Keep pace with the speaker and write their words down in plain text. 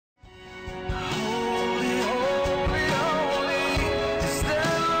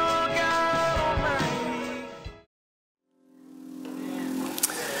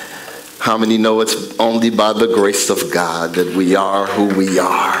How many know it's only by the grace of God that we are who we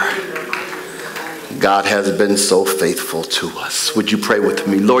are? God has been so faithful to us. Would you pray with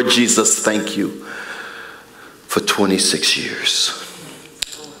me? Lord Jesus, thank you for 26 years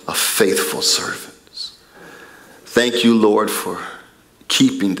of faithful servants. Thank you, Lord, for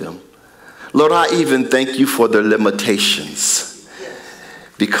keeping them. Lord, I even thank you for their limitations,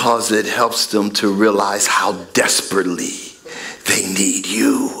 because it helps them to realize how desperately they need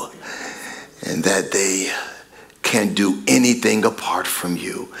you, and that they can't do anything apart from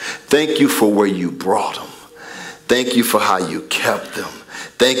you. Thank you for where you brought them. Thank you for how you kept them.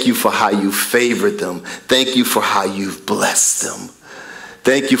 Thank you for how you favored them. Thank you for how you've blessed them.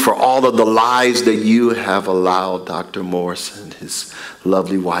 Thank you for all of the lives that you have allowed Dr. Morris and his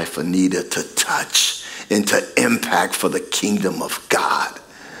lovely wife Anita to touch and to impact for the kingdom of God.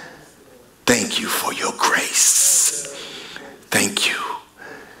 Thank you for your grace. Thank you.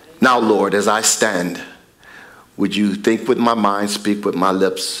 Now, Lord, as I stand, would you think with my mind, speak with my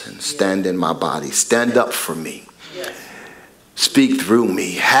lips, and stand in my body? Stand up for me. Speak through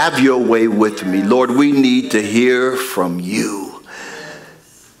me. Have your way with me. Lord, we need to hear from you.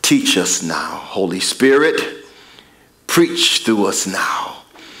 Teach us now, Holy Spirit. Preach through us now.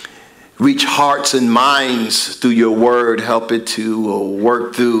 Reach hearts and minds through your word. Help it to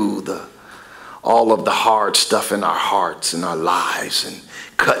work through all of the hard stuff in our hearts and our lives, and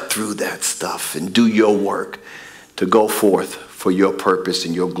cut through that stuff and do your work to go forth for your purpose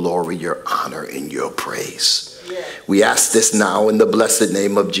and your glory, your honor, and your praise. Yeah. We ask this now in the blessed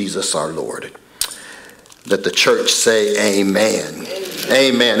name of Jesus our Lord. Let the church say amen.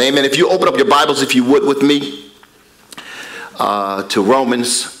 Amen. Amen. If you open up your Bibles, if you would, with me to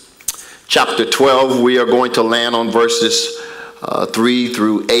Romans chapter 12, we are going to land on verses 3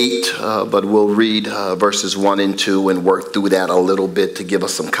 through 8, but we'll read verses 1 and 2 and work through that a little bit to give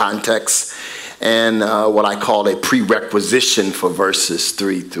us some context and what I call a prerequisition for verses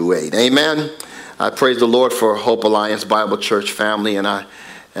 3 through 8. Amen. I praise the Lord for Hope Alliance Bible Church family, and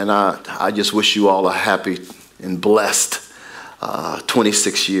I just wish you all a happy and blessed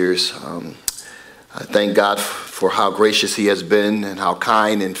 26 years. I thank God for how gracious he has been and how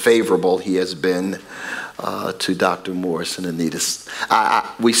kind and favorable he has been to Dr. Morris and Anita.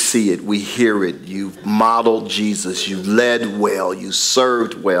 We see it, we hear it. You've modeled Jesus, you led well, you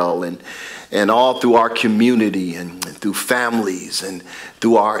served well, and all through our community and through families and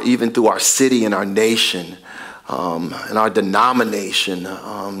even through our city and our nation and our denomination.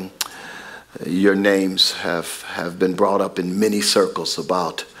 Your names have been brought up in many circles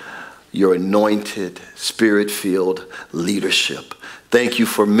about your anointed, spirit-filled leadership. Thank you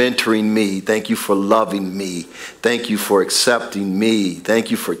for mentoring me. Thank you for loving me. Thank you for accepting me.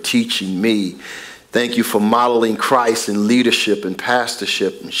 Thank you for teaching me. Thank you for modeling Christ in leadership and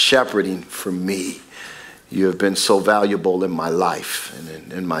pastorship and shepherding for me. You have been so valuable in my life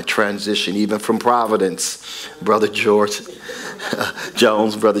and in my transition, even from Providence. Brother George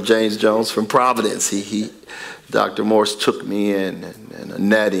Jones, Brother James Jones from Providence. Dr. Morris took me in, and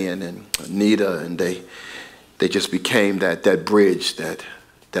Annette and Anita, and they just became that bridge that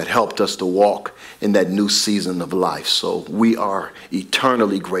helped us to walk in that new season of life. So we are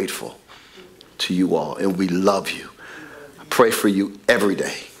eternally grateful to you all, and we love you. I pray for you every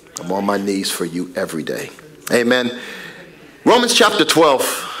day. I'm on my knees for you every day. Amen. Romans chapter 12,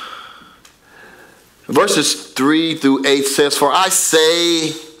 verses 3 through 8 says, "For I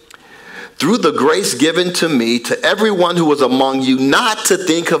say, through the grace given to me, to everyone who was among you, not to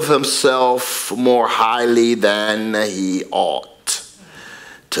think of himself more highly than he ought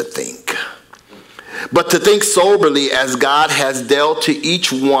to think, but to think soberly as God has dealt to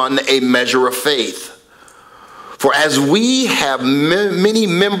each one a measure of faith. For as we have many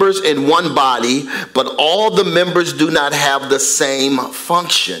members in one body, but all the members do not have the same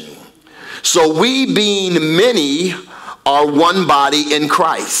function, so we being many are one body in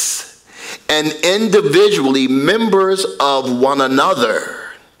Christ, and individually members of one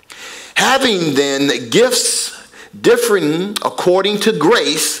another. Having then gifts differing according to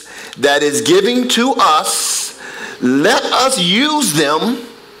grace that is given to us, let us use them.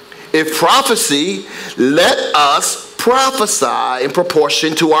 If prophecy, let us prophesy in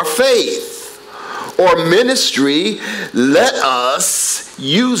proportion to our faith. Or ministry, let us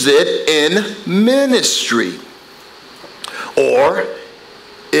use it in ministry. Or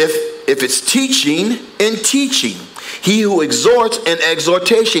if it's teaching, in teaching. He who exhorts, in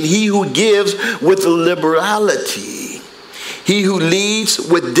exhortation. He who gives with liberality. He who leads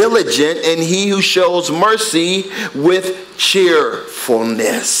with diligence, and he who shows mercy with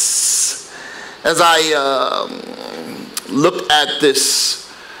cheerfulness." As I looked at this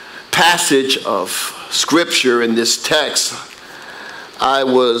passage of scripture in this text, I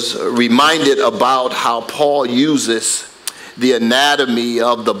was reminded about how Paul uses the anatomy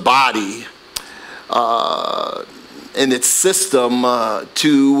of the body and its system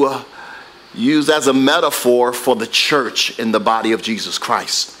to use as a metaphor for the church in the body of Jesus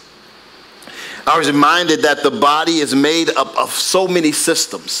Christ. I was reminded that the body is made up of so many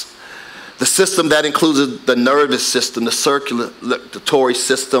systems. The system that includes the nervous system, the circulatory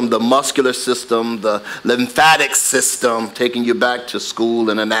system, the muscular system, the lymphatic system, taking you back to school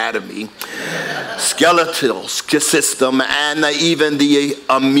in anatomy, skeletal system, and even the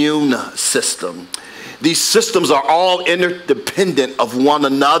immune system. These systems are all interdependent of one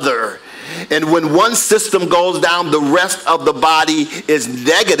another. And when one system goes down, the rest of the body is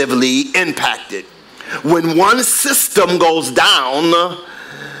negatively impacted. When one system goes down,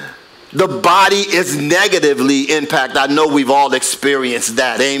 the body is negatively impacted. I know we've all experienced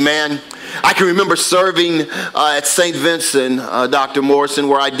that. Amen. I can remember serving at St. Vincent, Dr. Morrison,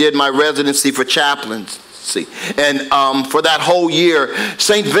 where I did my residency for chaplaincy. And for that whole year,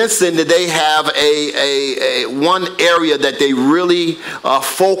 St. Vincent, they have one area that they really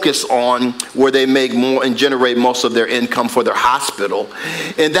focus on, where they make more and generate most of their income for their hospital,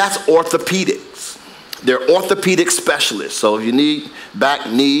 and that's orthopedics. They're orthopedic specialists. So if you need back,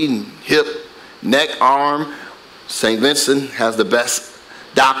 knee, hip, neck, arm, St. Vincent has the best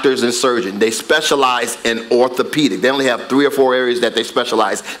doctors and surgeons. They specialize in orthopedic. They only have 3 or 4 areas that they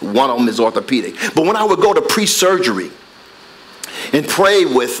specialize. One of them is orthopedic. But when I would go to pre-surgery and pray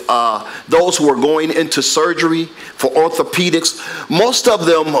with those who were going into surgery for orthopedics, most of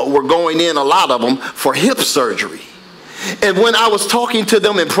them were going in, a lot of them, for hip surgery. And when I was talking to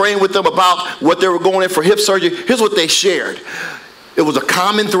them and praying with them about what they were going in for hip surgery, here's what they shared. It was a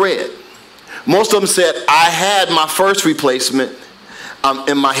common thread. Most of them said, I had my first replacement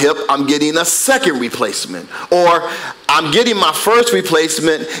in my hip, I'm getting a second replacement. Or I'm getting my first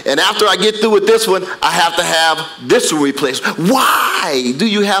replacement, and after I get through with this one, I have to have this one replaced. Why do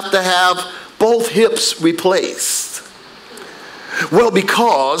you have to have both hips replaced? Well,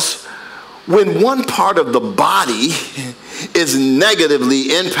 because when one part of the body is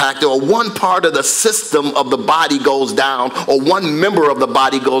negatively impacted, or one part of the system of the body goes down, or one member of the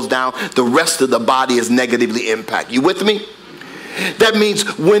body goes down, the rest of the body is negatively impacted. You with me? That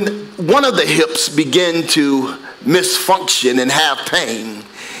means when one of the hips begin to misfunction and have pain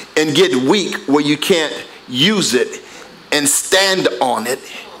and get weak where you can't use it and stand on it,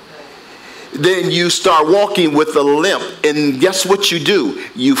 then you start walking with a limp, and guess what you do?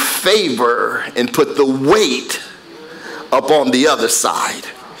 You favor and put the weight up on the other side.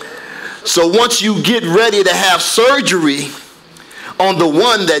 So once you get ready to have surgery on the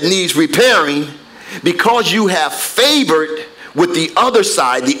one that needs repairing, because you have favored with the other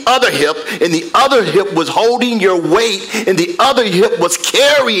side, the other hip, and the other hip was holding your weight, and the other hip was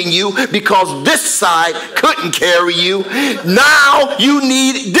carrying you because this side couldn't carry you. Now you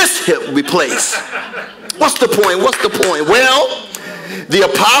need this hip replaced. What's the point? What's the point? Well, the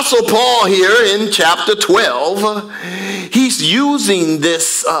Apostle Paul here in chapter 12, he's using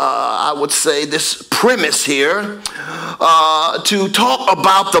this, I would say, this premise here to talk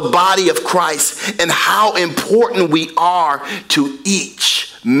about the body of Christ and how important we are to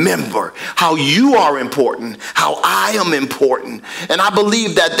each member, how you are important, how I am important. And I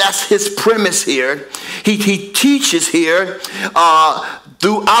believe that that's his premise here. He teaches here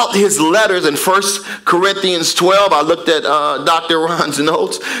throughout his letters in 1 Corinthians 12. I looked at Dr. Ron's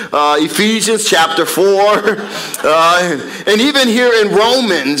notes. Ephesians chapter 4. And even here in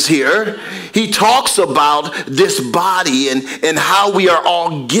Romans here, he talks about this body and how we are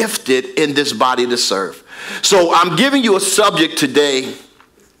all gifted in this body to serve. So I'm giving you a subject today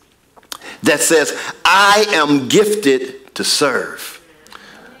that says, I am gifted to serve.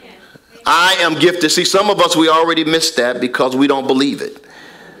 I am gifted. See, some of us, we already missed that because we don't believe it.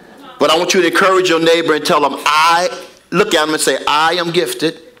 But I want you to encourage your neighbor and tell them, look at them and say, I am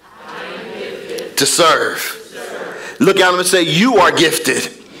gifted, to serve. Look at them and say, you are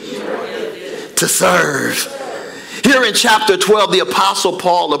gifted, to serve. Here in chapter 12, the Apostle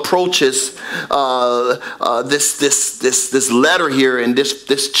Paul approaches this letter here in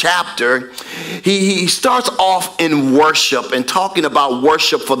this chapter. He starts off in worship and talking about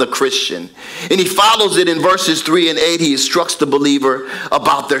worship for the Christian. And he follows it in verses 3 and 8. He instructs the believer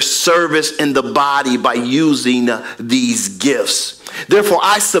about their service in the body by using these gifts. Therefore,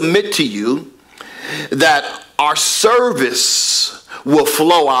 I submit to you that our service will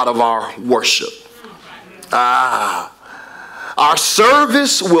flow out of our worship. I Our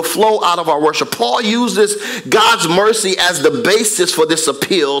service will flow out of our worship. Paul uses God's mercy as the basis for this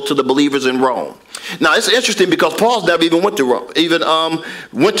appeal to the believers in Rome. Now, it's interesting because Paul's never even went to Rome. He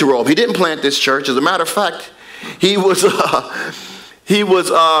didn't plant this church. As a matter of fact, he was going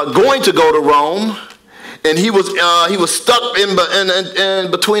to go to Rome, and he was stuck in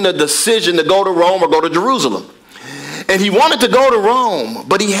between a decision to go to Rome or go to Jerusalem. And he wanted to go to Rome,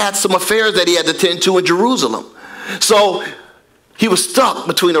 but he had some affairs that he had to tend to in Jerusalem. So he was stuck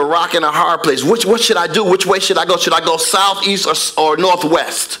between a rock and a hard place. What should I do? Which way should I go? Should I go south, east, or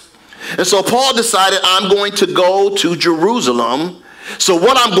northwest? And so Paul decided, I'm going to go to Jerusalem. So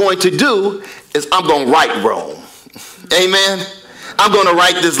what I'm going to do is I'm going to write Rome. Amen. I'm going to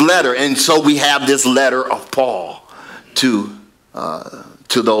write this letter. And so we have this letter of Paul to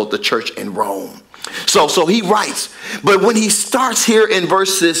the church in Rome. So he writes, but when he starts here in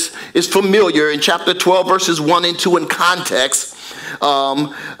verses, is familiar in chapter 12, verses 1 and 2 in context,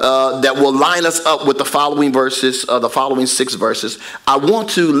 that will line us up with the following verses, the following 6 verses. I want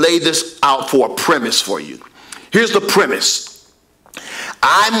to lay this out for a premise for you. Here's the premise.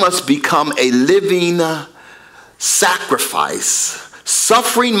 I must become a living sacrifice,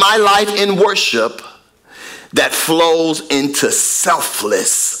 suffering my life in worship that flows into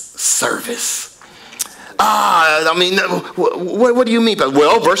selfless service. What do you mean?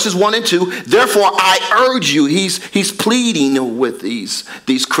 Well, verses 1 and 2, therefore I urge you, he's pleading with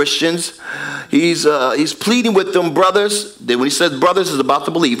these Christians. He's pleading with them, brothers. When he says brothers, is about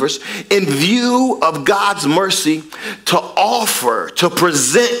the believers. In view of God's mercy, to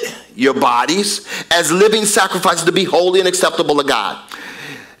present your bodies as living sacrifices to be holy and acceptable to God.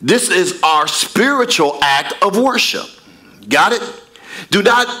 This is our spiritual act of worship. Got it? Do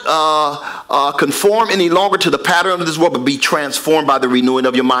not conform any longer to the pattern of this world, but be transformed by the renewing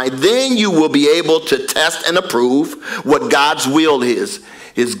of your mind. Then you will be able to test and approve what God's will is,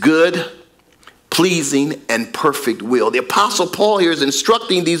 his good, pleasing, and perfect will. The Apostle Paul here is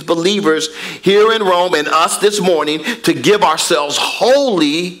instructing these believers here in Rome and us this morning to give ourselves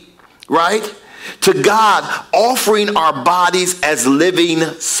wholly, right, to God, offering our bodies as living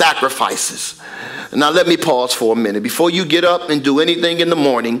sacrifices. Now let me pause for a minute. Before you get up and do anything in the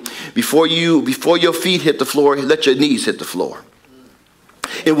morning, before your feet hit the floor, let your knees hit the floor.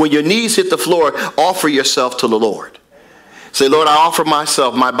 And when your knees hit the floor, offer yourself to the Lord. Say, Lord, I offer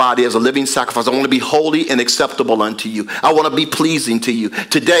myself, my body as a living sacrifice. I want to be holy and acceptable unto you. I want to be pleasing to you.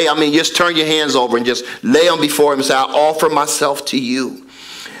 Today, just turn your hands over and just lay them before him and say, I offer myself to you.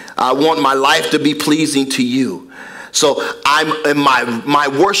 I want my life to be pleasing to you. So I'm in my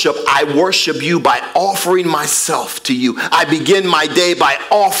worship, I worship you by offering myself to you. I begin my day by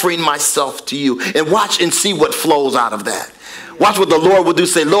offering myself to you. And watch and see what flows out of that. Watch what the Lord will do.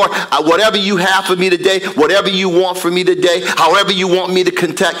 Say, Lord, whatever you have for me today, whatever you want for me today, however you want me to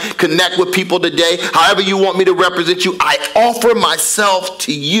connect with people today, however you want me to represent you, I offer myself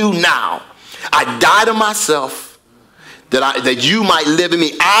to you now. I die to myself, that you might live in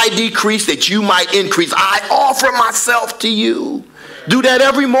me. I decrease that you might increase. I offer myself to you. Do that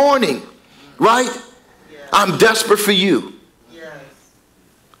every morning, right? Yes. I'm desperate for you. Yes.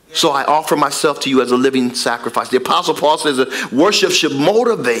 Yes. So I offer myself to you as a living sacrifice. The Apostle Paul says that worship should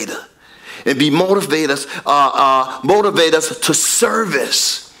motivate us and motivate us to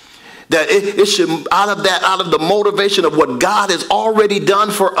service. That it should, out of the motivation of what God has already done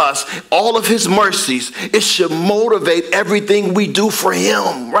for us, all of his mercies, it should motivate everything we do for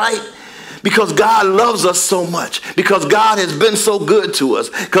him, right? Because God loves us so much. Because God has been so good to us.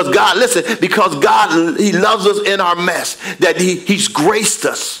 Because God, he loves us in our mess. That he's graced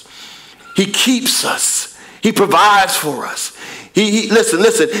us. He keeps us. He provides for us.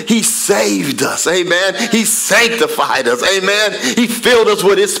 Listen, he saved us, amen. He sanctified us, amen. He filled us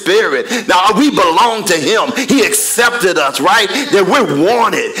with his spirit. Now we belong to him. He accepted us, right? That we're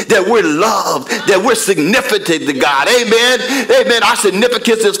wanted, that we're loved, that we're significant to God, amen. Amen. Our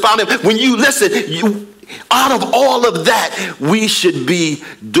significance is found in when you listen, out of all of that, we should be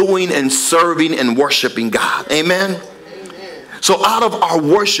doing and serving and worshiping God, amen. So out of our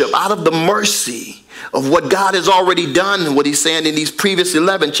worship, out of the mercy of what God has already done, what he's saying in these previous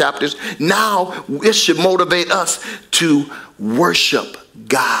 11 chapters, now it should motivate us to worship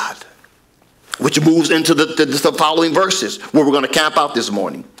God, which moves into the following verses where we're going to camp out this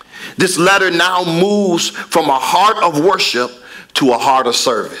morning. This letter now moves from a heart of worship to a heart of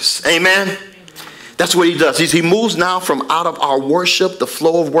service. Amen. That's what he does. He moves now from out of our worship, the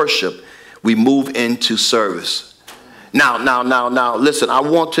flow of worship, we move into service. Now, listen, I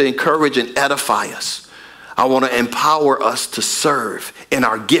want to encourage and edify us. I want to empower us to serve in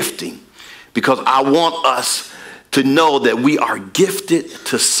our gifting because I want us to know that we are gifted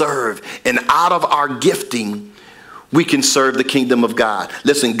to serve. And out of our gifting, we can serve the kingdom of God.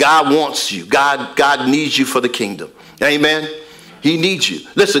 Listen, God wants you. God needs you for the kingdom. Amen? He needs you.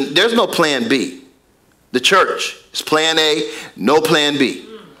 Listen, there's no plan B. The church is plan A, no plan B.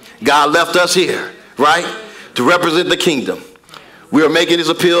 God left us here, right, to represent the kingdom. We are making this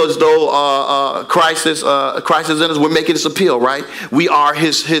appeal as though Christ is in us. We're making this appeal, right? We are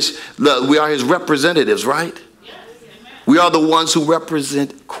his representatives, right? We are the ones who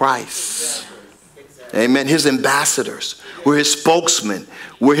represent Christ. Amen. His ambassadors. We're his spokesman.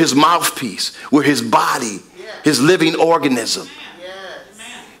 We're his mouthpiece. We're his body, his living organism.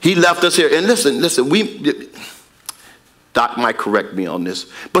 He left us here. And listen, Doc might correct me on this,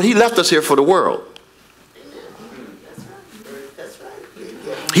 but he left us here for the world.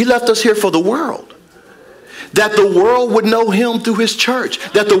 He left us here for the world. That the world would know him through his church.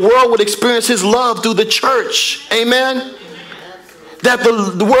 That the world would experience his love through the church. Amen. That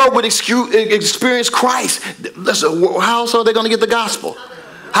the world would experience Christ. Listen, how else are they going to get the gospel?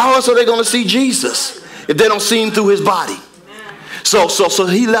 How else are they going to see Jesus if they don't see him through his body? So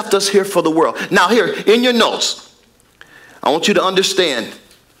he left us here for the world. Now here, in your notes, I want you to understand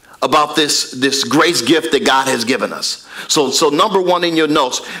about this grace gift that God has given us. So number one in your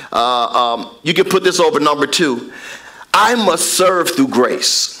notes, you can put this over number 2. I must serve through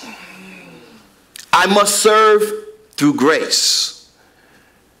grace. I must serve through grace.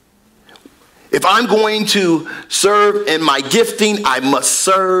 If I'm going to serve in my gifting, I must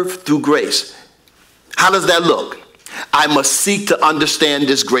serve through grace. How does that look? I must seek to understand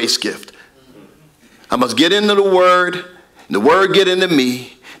this grace gift. I must get into the Word, and the Word get into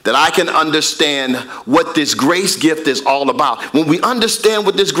me, that I can understand what this grace gift is all about. When we understand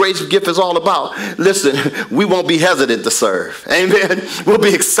what this grace gift is all about, listen, we won't be hesitant to serve. Amen. We'll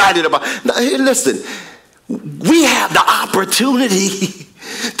be excited about it. Now, listen, we have the opportunity,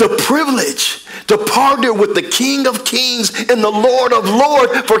 the privilege to partner with the King of Kings and the Lord of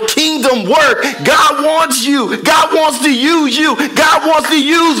Lords for kingdom work. God wants you. God wants to use you. God wants to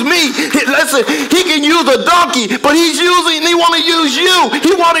use me. Listen, he can use a donkey, but he want to use you.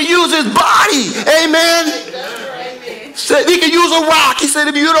 He want to use his body. Amen. Said he can use a rock. He said,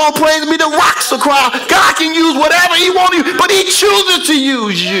 if you don't praise me, the rocks will cry. God can use whatever he wants to use, but he chooses to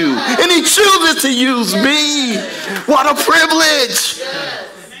use you. And he chooses to use me. What a privilege.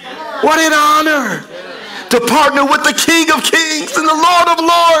 What an honor to partner with the King of Kings and the Lord of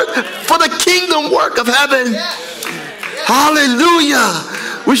Lords for the kingdom work of heaven.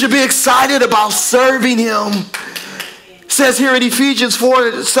 Hallelujah. We should be excited about serving him. It says here in Ephesians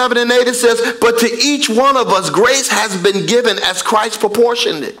 4:7 and 8, it says, but to each one of us grace has been given as Christ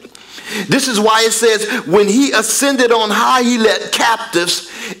proportioned it. This is why it says, when he ascended on high, he led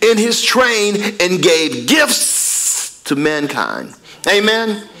captives in his train and gave gifts to mankind.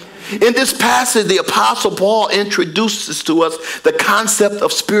 Amen. In this passage, the Apostle Paul introduces to us the concept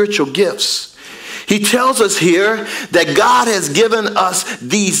of spiritual gifts. He tells us here that God has given us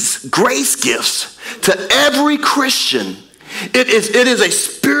these grace gifts to every Christian. It is a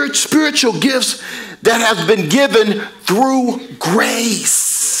spiritual gifts that has been given through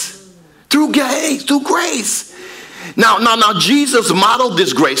grace. Through grace. Now Jesus modeled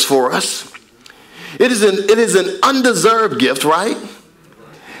this grace for us. It is an undeserved gift, right?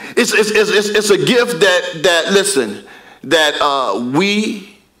 It's a gift that listen, that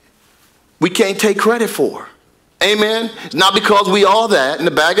we can't take credit for. Amen. It's not because we all that in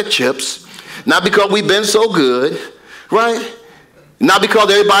a bag of chips. Not because we've been so good, right? Not because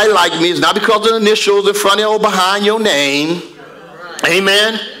everybody like me. It's not because of the initials in front of or behind your name.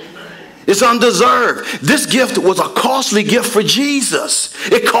 Amen. It's undeserved. This gift was a costly gift for Jesus.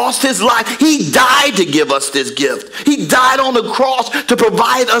 It cost his life. He died to give us this gift. He died on the cross to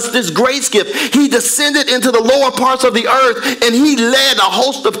provide us this grace gift. He descended into the lower parts of the earth and he led a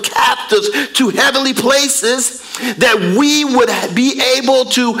host of captives to heavenly places that we would be able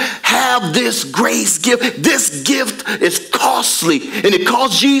to have this grace gift. This gift is costly and it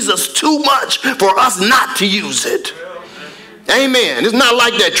cost Jesus too much for us not to use it. Amen. It's not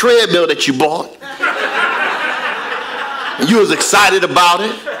like that treadmill that you bought. And you was excited about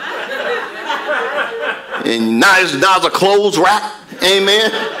it. And now it's a clothes rack.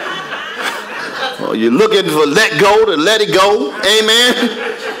 Amen. Well, you're looking for let go to let it go. Amen.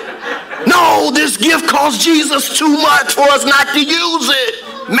 No, this gift cost Jesus too much for us not to use it.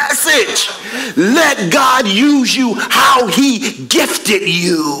 Message. Let God use you how he gifted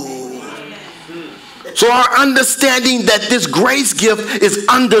you. So our understanding that this grace gift is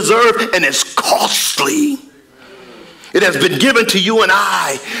undeserved and it's costly. It has been given to you and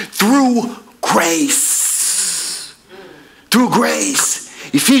I through grace. Through grace.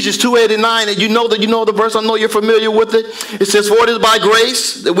 Ephesians 2:8-9, and you know the verse, I know you're familiar with it. It says, for it is by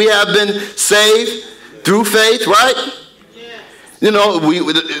grace that we have been saved through faith, right? You know,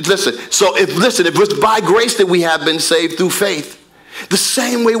 listen, if it's by grace that we have been saved through faith, the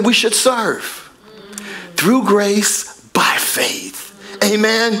same way we should serve. Through grace, by faith.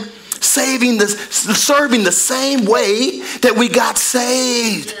 Amen. Serving the same way that we got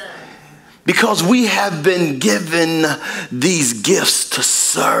saved. Because we have been given these gifts to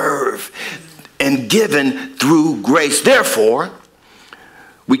serve and given through grace. Therefore,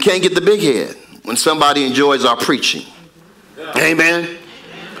 we can't get the big head when somebody enjoys our preaching. Amen.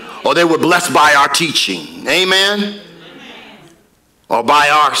 Or they were blessed by our teaching. Amen. Or by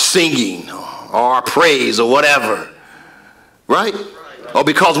our singing or our praise or whatever. Right? Or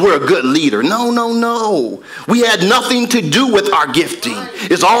because we're a good leader. No, no, no. We had nothing to do with our gifting.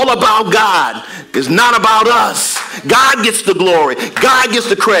 It's all about God. It's not about us. God gets the glory. God gets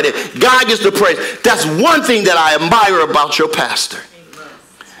the credit. God gets the praise. That's one thing that I admire about your pastor.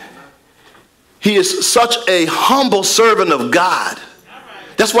 He is such a humble servant of God.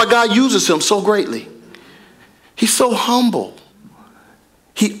 That's why God uses him so greatly. He's so humble.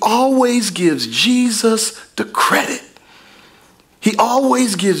 He always gives Jesus the credit. He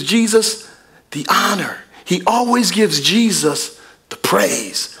always gives Jesus the honor. He always gives Jesus the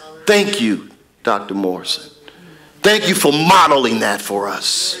praise. Thank you, Dr. Morrison. Thank you for modeling that for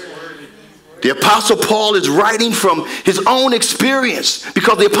us. The Apostle Paul is writing from his own experience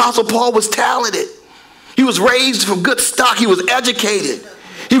because the Apostle Paul was talented. He was raised from good stock. He was educated.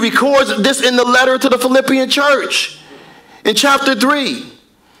 He records this in the letter to the Philippian church in chapter 3.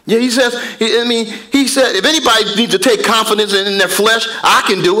 Yeah, he says, he said, if anybody needs to take confidence in their flesh, I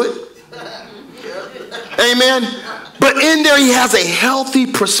can do it. Amen. But in there he has a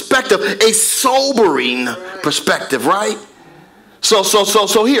healthy perspective, a sobering perspective, right? So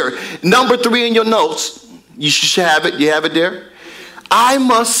here, number 3 in your notes, you should have it. You have it there. I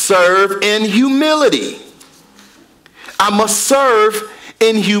must serve in humility. I must serve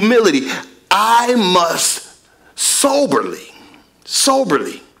in humility. I must soberly,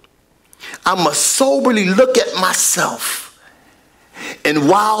 I must soberly look at myself. And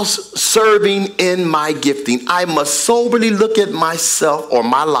whilst serving in my gifting, I must soberly look at myself or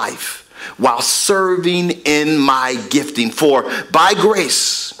my life while serving in my gifting. For by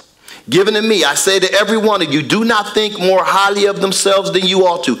grace given to me, I say to every one of you, do not think more highly of themselves than you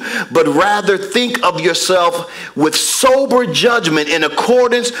ought to, but rather think of yourself with sober judgment in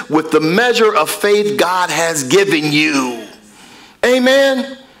accordance with the measure of faith God has given you.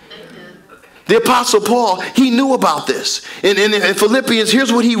 Amen. The Apostle Paul, he knew about this. In Philippians,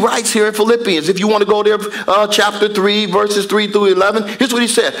 here's what he writes here in Philippians. If you want to go there, chapter 3, verses 3 through 11, here's what he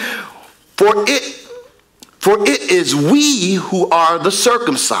said. For it is we who are the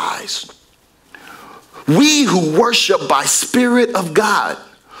circumcised, we who worship by Spirit of God,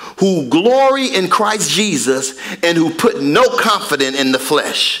 who glory in Christ Jesus, and who put no confidence in the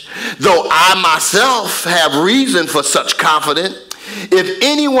flesh. Though I myself have reason for such confidence, if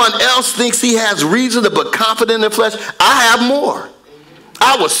anyone else thinks he has reason to put confidence in the flesh, I have more.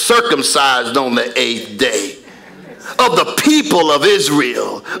 I was circumcised on the 8th day, of the people of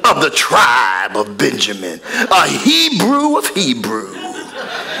Israel, of the tribe of Benjamin, a Hebrew of Hebrew.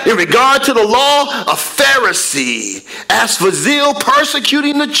 In regard to the law, a Pharisee. As for zeal,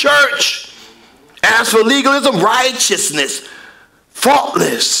 persecuting the church. As for legalism, righteousness,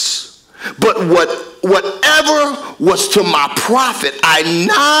 faultless. But whatever was to my profit, I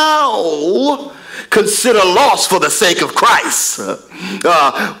now consider loss for the sake of Christ.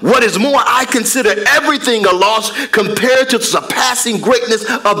 What is more, I consider everything a loss compared to the surpassing greatness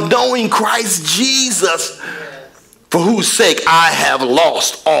of knowing Christ Jesus, for whose sake I have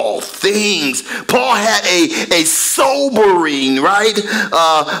lost all things. Paul had a sobering,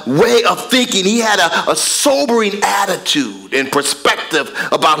 way of thinking. He had a sobering attitude and perspective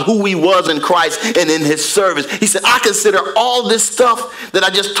about who he was in Christ and in his service. He said, I consider all this stuff that I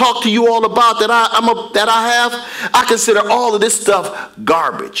just talked to you all about that I consider all of this stuff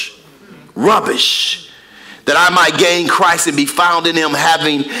garbage, rubbish, that I might gain Christ and be found in him,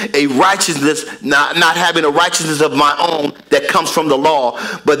 having a righteousness, not having a righteousness of my own that comes from the law,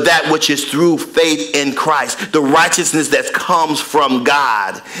 but that which is through faith in Christ, the righteousness that comes from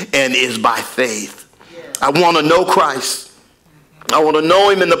God and is by faith. I want to know Christ. I want to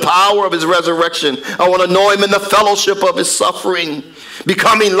know him in the power of his resurrection. I want to know him in the fellowship of his suffering,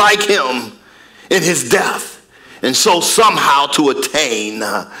 becoming like him in his death. And so somehow to attain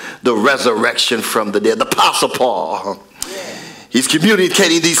the resurrection from the dead. The Apostle Paul, He's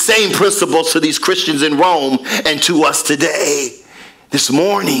communicating these same principles to these Christians in Rome and to us today, this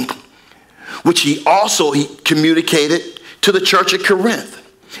morning, which he communicated to the church at Corinth.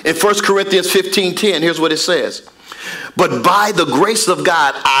 In 1 Corinthians 15:10, here's what it says. But by the grace of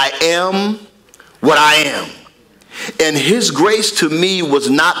God, I am what I am. And his grace to me was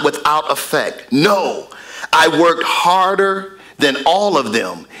not without effect. No, I worked harder than all of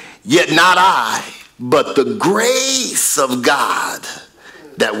them, yet not I, but the grace of God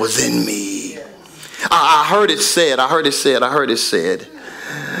that was in me. I heard it said, a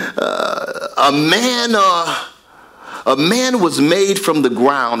man was made from the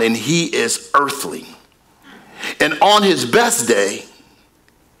ground and he is earthly. And on his best day,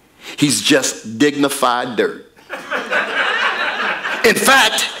 he's just dignified dirt. In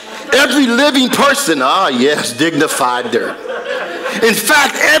fact, every living person, dignified dirt. In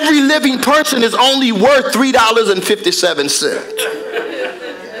fact, every living person is only worth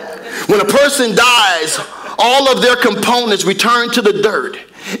 $3.57. When a person dies, all of their components return to the dirt,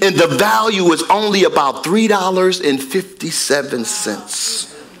 and the value is only about $3.57.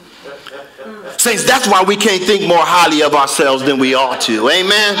 Saints, that's why we can't think more highly of ourselves than we ought to.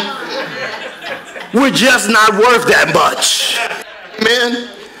 Amen? We're just not worth that much. Amen?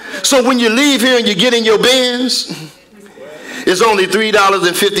 So when you leave here and you get in your Benz, it's only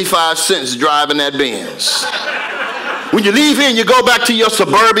 $3.55 driving that Benz. When you leave here and you go back to your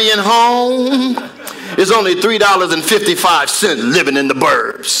suburban home, it's only $3.55 living in the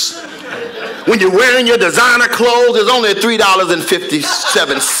burbs. When you're wearing your designer clothes, it's only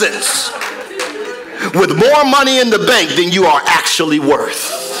 $3.57. With more money in the bank than you are actually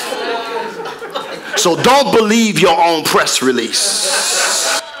worth. So don't believe your own press release.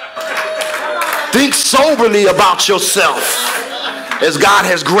 Think soberly about yourself as God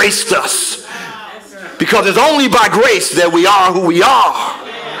has graced us. Because it's only by grace that we are who we are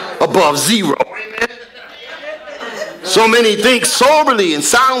above zero. So many think soberly and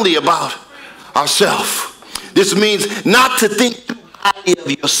soundly about ourselves. This means not to think too highly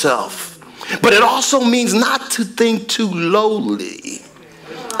of yourself. But it also means not to think too lowly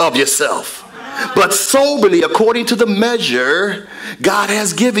of yourself. But soberly according to the measure God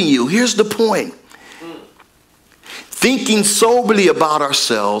has given you. Here's the point. Thinking soberly about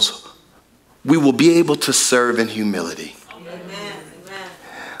ourselves, we will be able to serve in humility.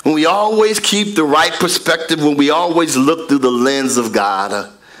 When we always keep the right perspective, when we always look through the lens of God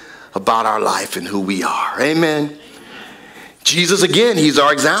about our life and who we are. Amen. Jesus, again, he's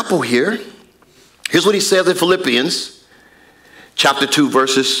our example here. Here's what he says in Philippians chapter 2,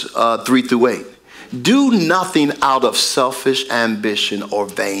 verses 3 through 8. Do nothing out of selfish ambition or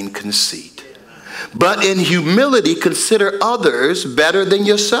vain conceit, but in humility consider others better than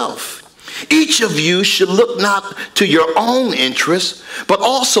yourself. Each of you should look not to your own interests, but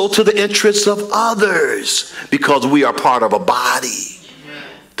also to the interests of others, because we are part of a body,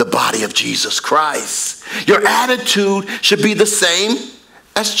 the body of Jesus Christ. Your attitude should be the same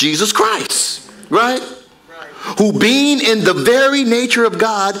as Jesus Christ, right? Who being in the very nature of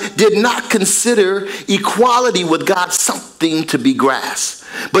God did not consider equality with God something to be grasped,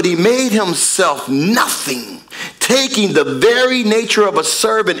 but he made himself nothing, taking the very nature of a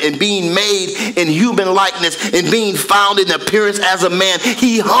servant and being made in human likeness and being found in appearance as a man.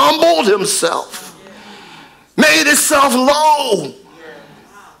 He humbled himself, made himself low,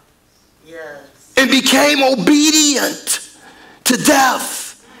 and became obedient to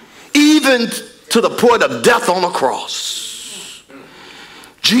death, even to the point of death on a cross.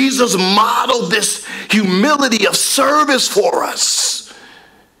 Jesus modeled this humility of service for us.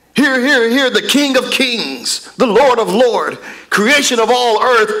 Here, the King of Kings, the Lord of Lords, creation of all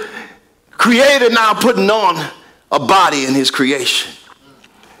earth, creator now putting on a body in his creation.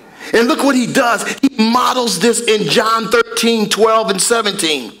 And look what he does. He models this in John 13, 12, and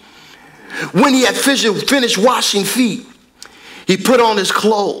 17. When he had finished washing feet, he put on his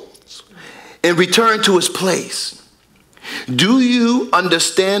clothes and returned to his place. Do you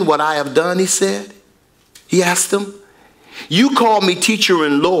understand what I have done, he said. He asked them. You call me teacher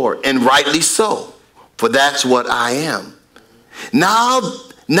and Lord, and rightly so, for that's what I am. Now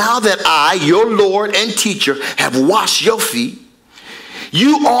that I, your Lord and teacher, have washed your feet,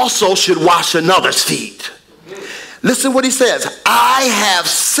 you also should wash another's feet. Listen what he says. I have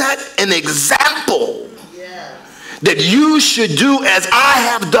set an example that you should do as I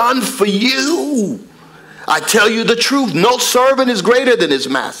have done for you. I tell you the truth, no servant is greater than his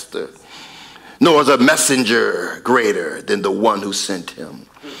master, nor is a messenger greater than the one who sent him.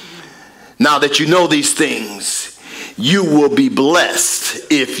 Now that you know these things, you will be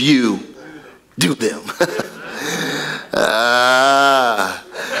blessed if you do them.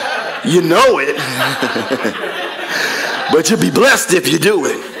 You know it. But you'll be blessed if you do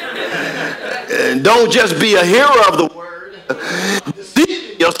it. And don't just be a hearer of the word.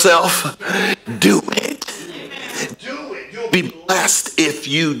 Deceive yourself. Do it. Do it. You'll be blessed if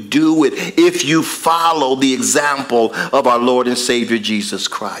you do it. If you follow the example of our Lord and Savior Jesus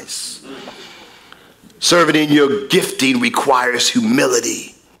Christ. Serving in your gifting requires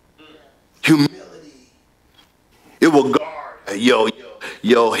humility. Humility. It will guard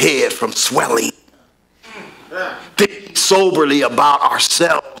your head from swelling. Think soberly about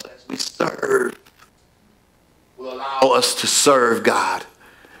ourselves as we serve. Will allow us to serve God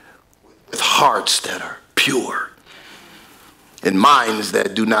with hearts that are pure and minds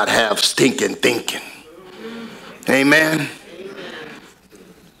that do not have stinking thinking. Amen.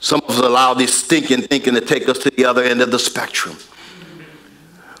 Some of us allow this stinking thinking to take us to the other end of the spectrum.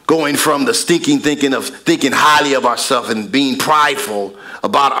 Going from the stinking thinking of thinking highly of ourselves and being prideful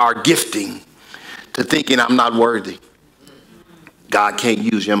about our gifting to thinking I'm not worthy. God can't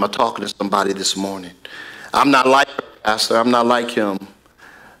use you. Am I talking to somebody this morning? I'm not like Pastor. I'm not like him.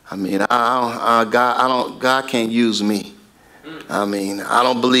 I mean, God can't use me. I mean, I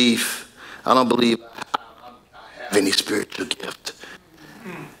don't believe I have any spiritual gift.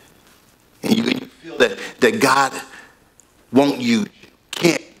 And you feel that God won't use you,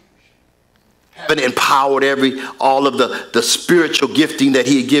 can't. Haven't empowered all of the spiritual gifting that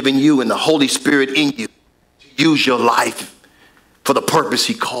he had given you and the Holy Spirit in you to use your life for the purpose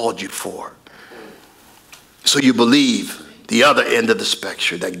he called you for. So you believe the other end of the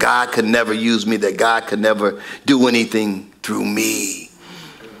spectrum, that God could never use me, that God could never do anything through me.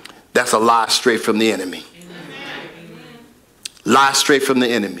 That's a lie straight from the enemy. Lie straight from the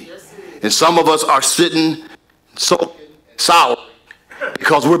enemy. And some of us are sitting so sour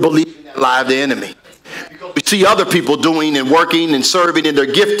because we're believing that lie of the enemy. Because we see other people doing and working and serving in their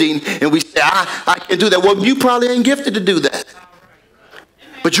gifting, and we say, I can't do that. Well, you probably ain't gifted to do that.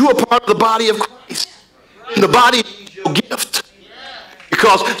 But you are part of the body of Christ. And the body needs your gift.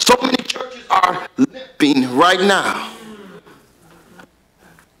 Because so many churches are limping right now.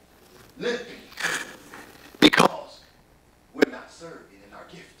 Limping. Because we're not serving in our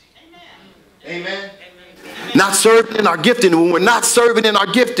gifting. Amen. Not serving in our gifting. When we're not serving in our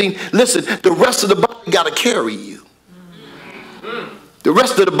gifting, listen, the rest of the body got to carry you. The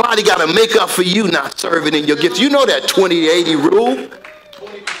rest of the body got to make up for you not serving in your gifts. You know that 20-80 rule.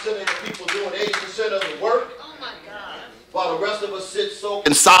 20% of the people doing 80% of the work. Oh my God. While the rest of us sit soaked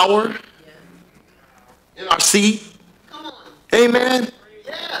and sour in our seat. Come on. Amen.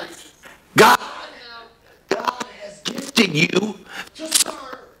 Yes. God has gifted you to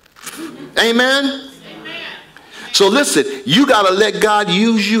serve. Amen. So listen, you got to let God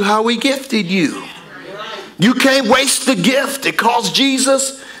use you how he gifted you. You can't waste the gift. It costs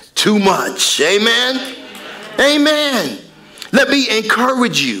Jesus too much. Amen. Amen. Let me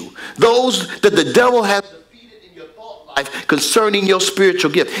encourage you. Those that the devil has defeated in your thought life concerning your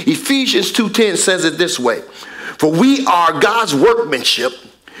spiritual gift. Ephesians 2:10 says it this way. For we are God's workmanship,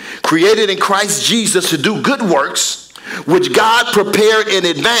 created in Christ Jesus to do good works, which God prepared in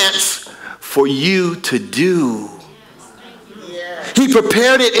advance for you to do. He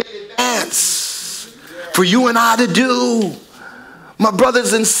prepared it in advance for you and I to do. My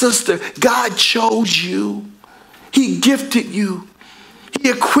brothers and sisters, God chose you. He gifted you. He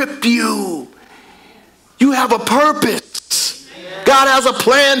equipped you. You have a purpose. God has a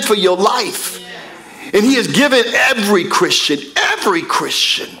plan for your life. And he has given every Christian,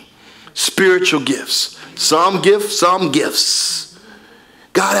 spiritual gifts. Some gifts, some gifts.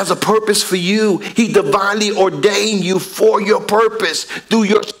 God has a purpose for you. He divinely ordained you for your purpose through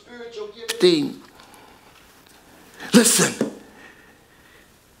your spiritual gifting. Listen,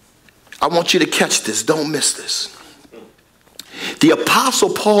 I want you to catch this. Don't miss this. The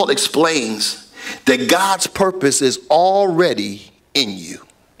Apostle Paul explains that God's purpose is already in you.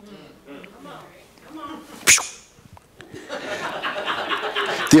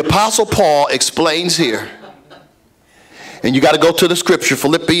 The Apostle Paul explains here, and you got to go to the scripture,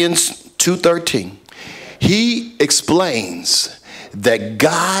 Philippians 2:13. He explains that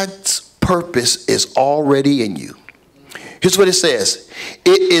God's purpose is already in you. Here's what it says.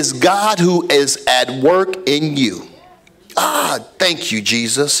 It is God who is at work in you. Thank you,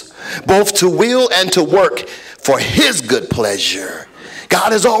 Jesus. Both to will and to work for his good pleasure.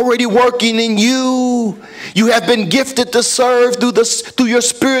 God is already working in you. You have been gifted to serve through your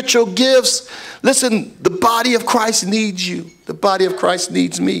spiritual gifts. Listen, the body of Christ needs you. The body of Christ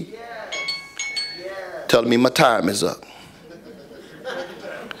needs me. Telling me my time is up.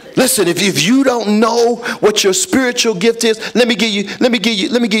 Listen, if you don't know what your spiritual gift is, let me give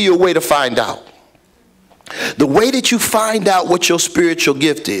you a way to find out. The way that you find out what your spiritual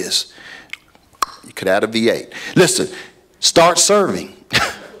gift is, you could add a V8. Listen, start serving.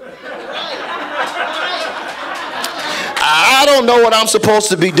 I don't know what I'm supposed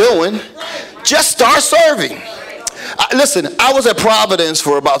to be doing. Just start serving. Listen, I was at Providence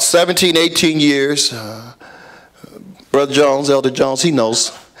for about 17, 18 years. Brother Jones, Elder Jones, he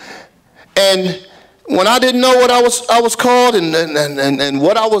knows. And when I didn't know what I was called and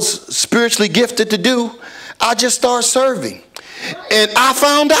what I was spiritually gifted to do, I just started serving. And I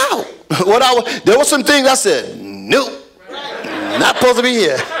found out there were some things I said, nope, not supposed to be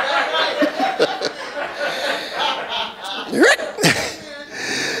here.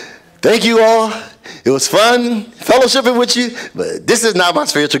 Thank you all. It was fun fellowshipping with you, but this is not my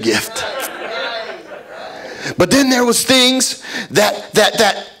spiritual gift. But then there was things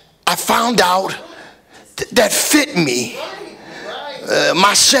that I found out that fit me,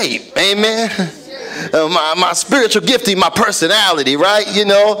 my shape, amen. My spiritual gifting, my personality, right? You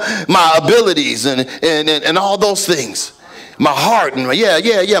know, my abilities and all those things. My heart, and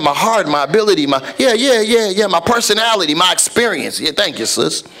my heart, my ability, my personality, my experience. Yeah, thank you,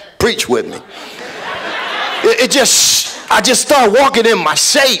 sis. Preach with me. I just start walking in my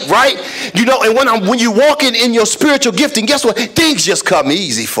shape, right? You know, and when you're walking in your spiritual gifting, guess what? Things just come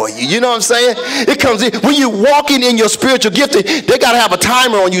easy for you. You know what I'm saying? It comes in. When you're walking in your spiritual gifting, they got to have a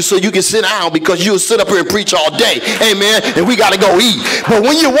timer on you so you can sit down, because you'll sit up here and preach all day. Amen. And we got to go eat. But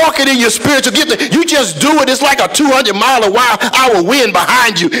when you're walking in your spiritual gifting, you just do it. It's like a 200-mile-an-hour wind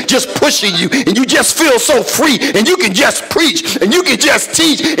behind you, just pushing you. And you just feel so free. And you can just preach. And you can just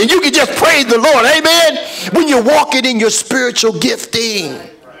teach. And you can just praise the Lord. Amen. When you're walking in your spiritual gifting,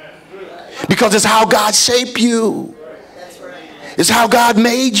 because it's how God shaped you. It's how God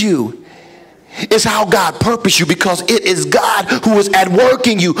made you. It's how God purposed you, because it is God who is at work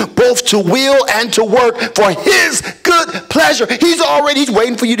in you, both to will and to work for his good pleasure. He's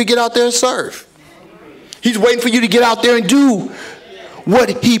waiting for you to get out there and serve. He's waiting for you to get out there and do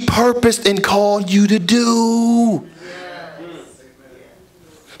what he purposed and called you to do.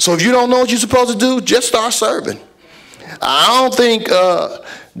 So if you don't know what you're supposed to do, just start serving. I don't think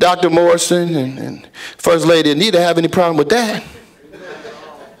Dr. Morrison and First Lady Anita have any problem with that.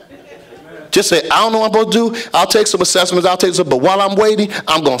 Just say, I don't know what I'm supposed to do. I'll take some assessments. But while I'm waiting,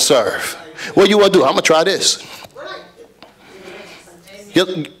 I'm going to serve. What you want to do? I'm going to try this.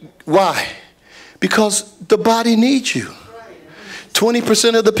 Why? Because the body needs you.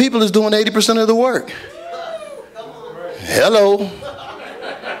 20% of the people is doing 80% of the work. Hello.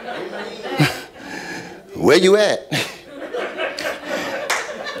 Where you at?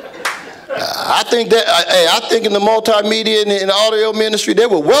 I think in the multimedia and the audio ministry, they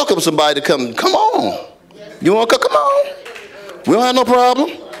will welcome somebody to come. Come on. You want to come? Come on. We don't have no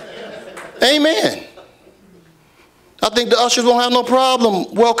problem. Amen. I think the ushers won't have no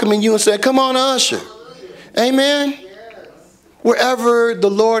problem welcoming you and saying, come on, usher. Amen. Wherever the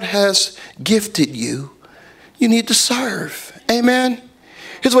Lord has gifted you, you need to serve. Amen.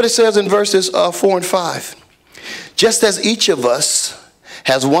 Here's what it says in verses 4 and 5. Just as each of us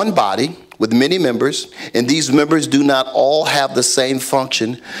has one body with many members, and these members do not all have the same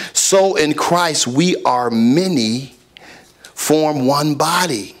function, so in Christ we are many, form one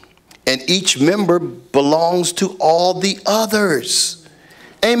body, and each member belongs to all the others.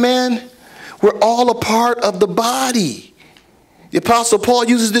 Amen. We're all a part of the body. The Apostle Paul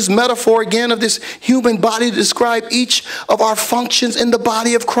uses this metaphor again of this human body to describe each of our functions in the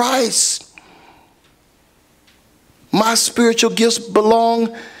body of Christ. My spiritual gifts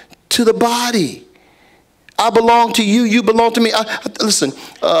belong to the body. I belong to you. You belong to me. Listen,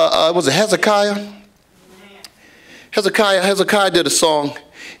 was it Hezekiah? Hezekiah did a song,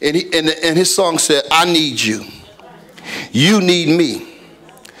 and his song said, I need you. You need me.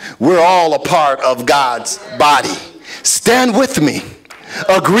 We're all a part of God's body. Stand with me.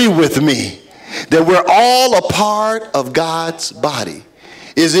 Agree with me that we're all a part of God's body.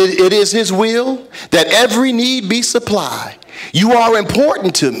 It is his will that every need be supplied. You are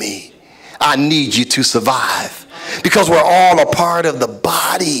important to me. I need you to survive, because we're all a part of the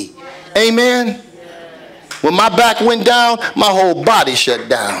body. Amen. When my back went down, my whole body shut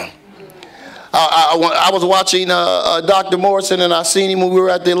down. I was watching Dr. Morrison, and I seen him when we were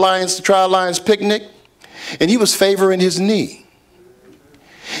at the Tri-Alliance picnic, and he was favoring his knee.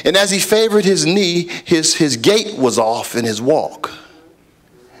 And as he favored his knee, his gait was off in his walk.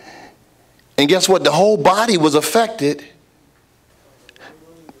 And guess what? The whole body was affected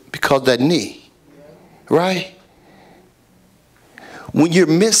because of that knee, right? when you're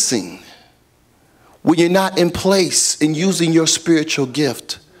missing, when you're not in place in using your spiritual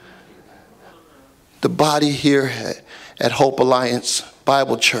gift, the body here at Hope Alliance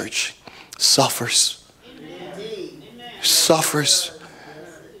Bible Church suffers. Suffers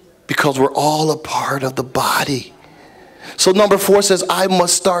because we're all a part of the body. So number 4 says, I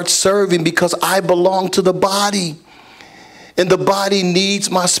must start serving because I belong to the body. And the body needs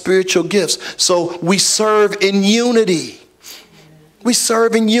my spiritual gifts. So we serve in unity. We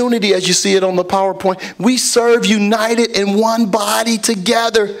serve in unity, as you see it on the PowerPoint. We serve united in one body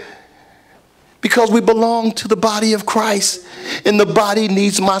together because we belong to the body of Christ. And the body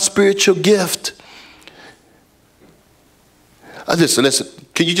needs my spiritual gift. Listen.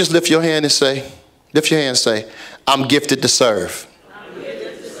 Can you just lift your hand and say, I'm gifted to serve.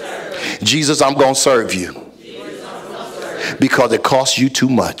 Jesus, I'm going to serve you. Because it costs you too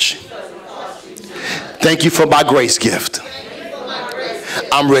much. Thank you for my grace gift.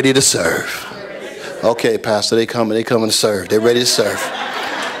 I'm ready to serve. Okay, Pastor, they coming to serve. They're ready to serve.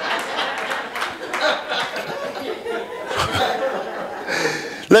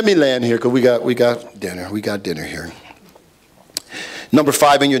 Let me land here because we got dinner. We got dinner here. Number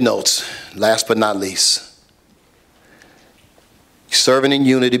 5 in your notes, last but not least. Serving in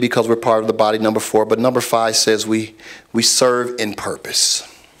unity because we're part of the body, number 4. But number 5 says we serve in purpose.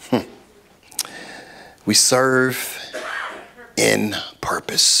 We serve in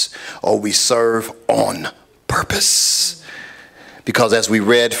purpose, or we serve on purpose. Because as we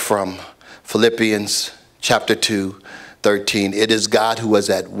read from Philippians chapter 2:13, it is God who is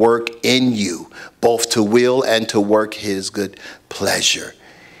at work in you, both to will and to work his good pleasure.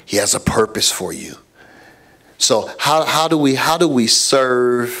 He has a purpose for you. So how do we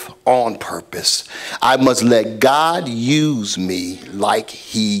serve on purpose? I must let God use me like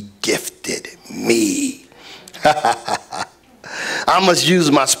he gifted me. I must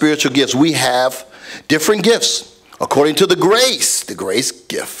use my spiritual gifts. We have different gifts according to the grace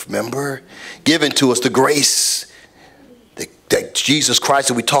gift, remember? Given to us, the grace that Jesus Christ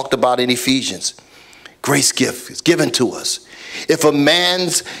that we talked about in Ephesians. Grace gift is given to us. If a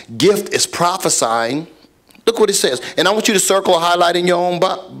man's gift is prophesying, look what it says. And I want you to circle or highlight in your own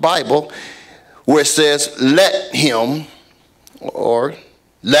Bible where it says, let him, or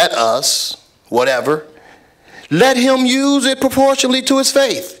let us, whatever, let him use it proportionally to his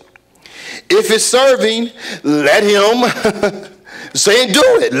faith. If it's serving, let him say and do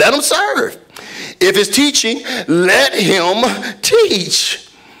it. Let him serve. If it's teaching, let him teach.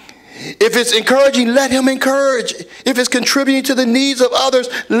 If it's encouraging, let him encourage. If it's contributing to the needs of others,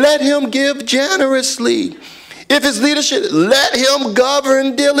 let him give generously. If it's leadership, let him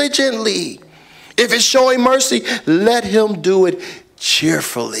govern diligently. If it's showing mercy, let him do it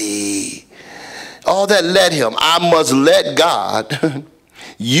cheerfully. All that let him. I must let God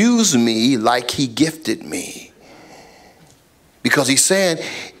use me like he gifted me. Because he's saying,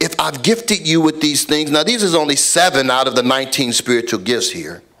 if I've gifted you with these things, now these is only 7 out of the 19 spiritual gifts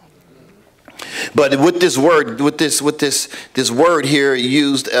here. But with this word, this word here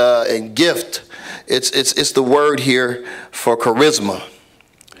used in gift, it's the word here for charisma,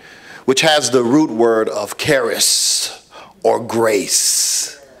 which has the root word of charis or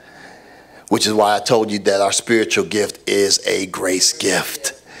grace, which is why I told you that our spiritual gift is a grace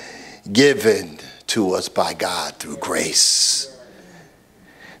gift given to us by God through grace.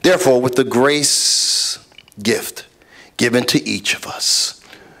 Therefore, with the grace gift given to each of us,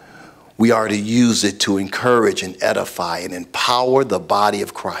 we are to use it to encourage and edify and empower the body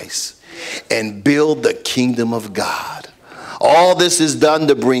of Christ and build the kingdom of God. All this is done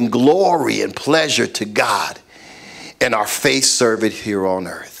to bring glory and pleasure to God and our faith servant here on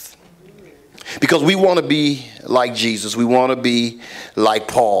earth. Because we want to be like Jesus. We want to be like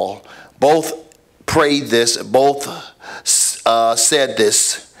Paul. Both prayed this, both said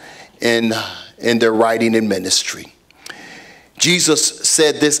this in their writing and ministry. Jesus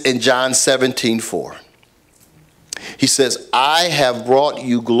said this in John 17:4. He says, I have brought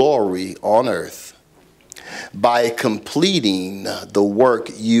you glory on earth by completing the work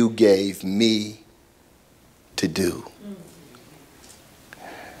you gave me to do.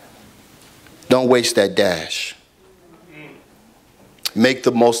 Don't waste that dash. Make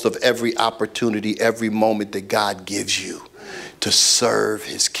the most of every opportunity, every moment that God gives you to serve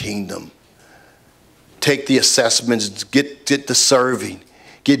his kingdom. Take the assessments, get the serving,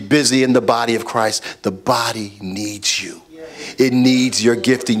 get busy in the body of Christ. The body needs you. It needs your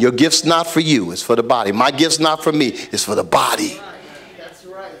gifting. Your gift's not for you, it's for the body. My gift's not for me, it's for the body. That's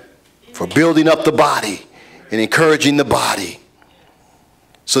right. For building up the body and encouraging the body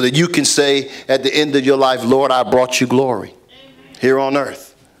so that you can say at the end of your life, Lord, I brought you glory. here on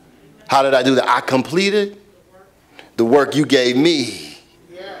earth. How did I do that? I completed the work you gave me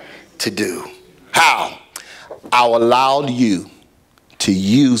to do. How? I allowed you to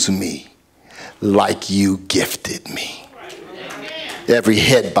use me like you gifted me. Every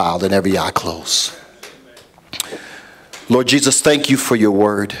head bowed and every eye closed. Lord Jesus, thank you for your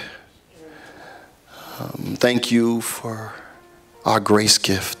word. Thank you for our grace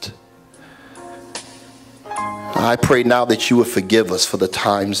gift. I pray now that you would forgive us for the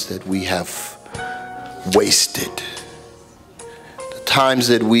times that we have wasted. The times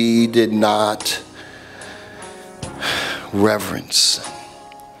that we did not reverence,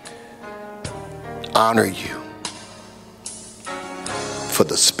 honor you for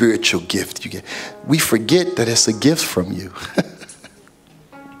the spiritual gift you get. We forget that it's a gift from you.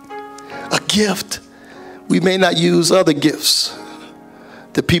 A gift. We may not use other gifts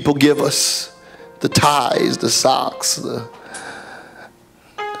that people give us, the ties, the socks,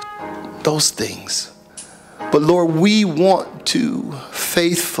 those things. But Lord, we want to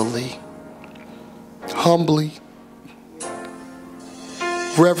faithfully, humbly,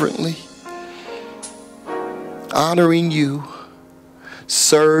 reverently, honoring you,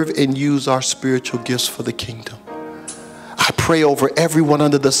 serve and use our spiritual gifts for the kingdom. I pray over everyone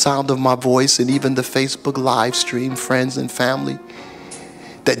under the sound of my voice and even the Facebook live stream, friends and family,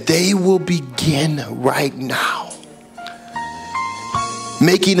 that they will begin right now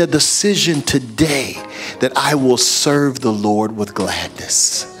making a decision today that I will serve the Lord with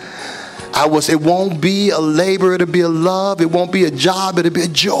gladness. It won't be a labor, it'll be a love. It won't be a job, it'll be a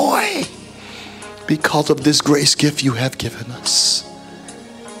joy because of this grace gift you have given us.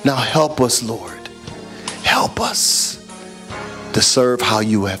 Now help us, Lord. Help us to serve how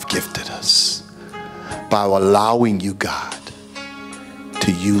you have gifted us by allowing you, God,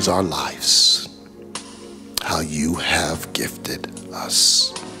 to use our lives how you have gifted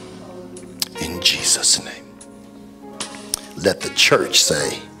us. In Jesus' name. Let the church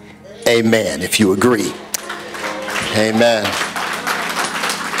say amen if you agree. Amen.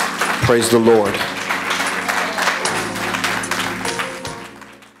 Praise the Lord.